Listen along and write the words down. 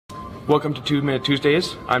Welcome to 2 Minute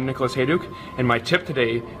Tuesdays. I'm Nicholas Hayduk, and my tip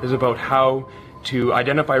today is about how to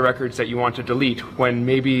identify records that you want to delete when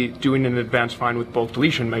maybe doing an advanced find with bulk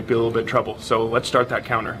deletion might be a little bit trouble. So let's start that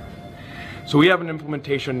counter. So we have an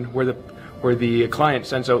implementation where the client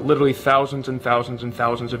sends out literally thousands and thousands and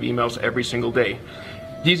thousands of emails every single day.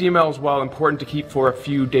 These emails, while important to keep for a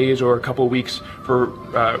few days or a couple of weeks for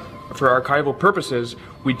archival purposes,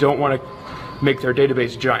 we don't want to make their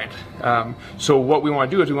database giant. So what we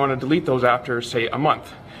want to do is we want to delete those after, say, a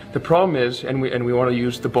month. The problem is, and we want to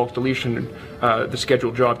use the bulk deletion, the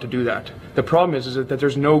scheduled job to do that. The problem is that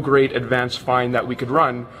there's no great advanced find that we could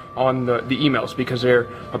run on the emails, because there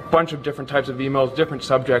are a bunch of different types of emails, different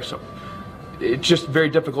subjects. It's just very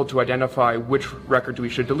difficult to identify which records we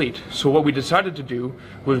should delete. So what we decided to do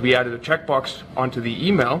was we added a checkbox onto the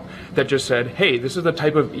email that just said, hey, this is the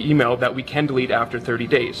type of email that we can delete after 30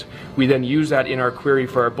 days. We then use that in our query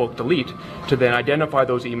for our bulk delete to then identify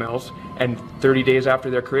those emails, and 30 days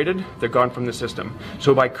after they're created, they're gone from the system.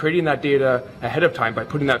 So by creating that data ahead of time, by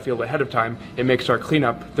putting that field ahead of time, it makes our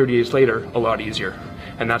cleanup 30 days later a lot easier.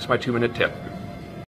 And that's my 2-minute tip.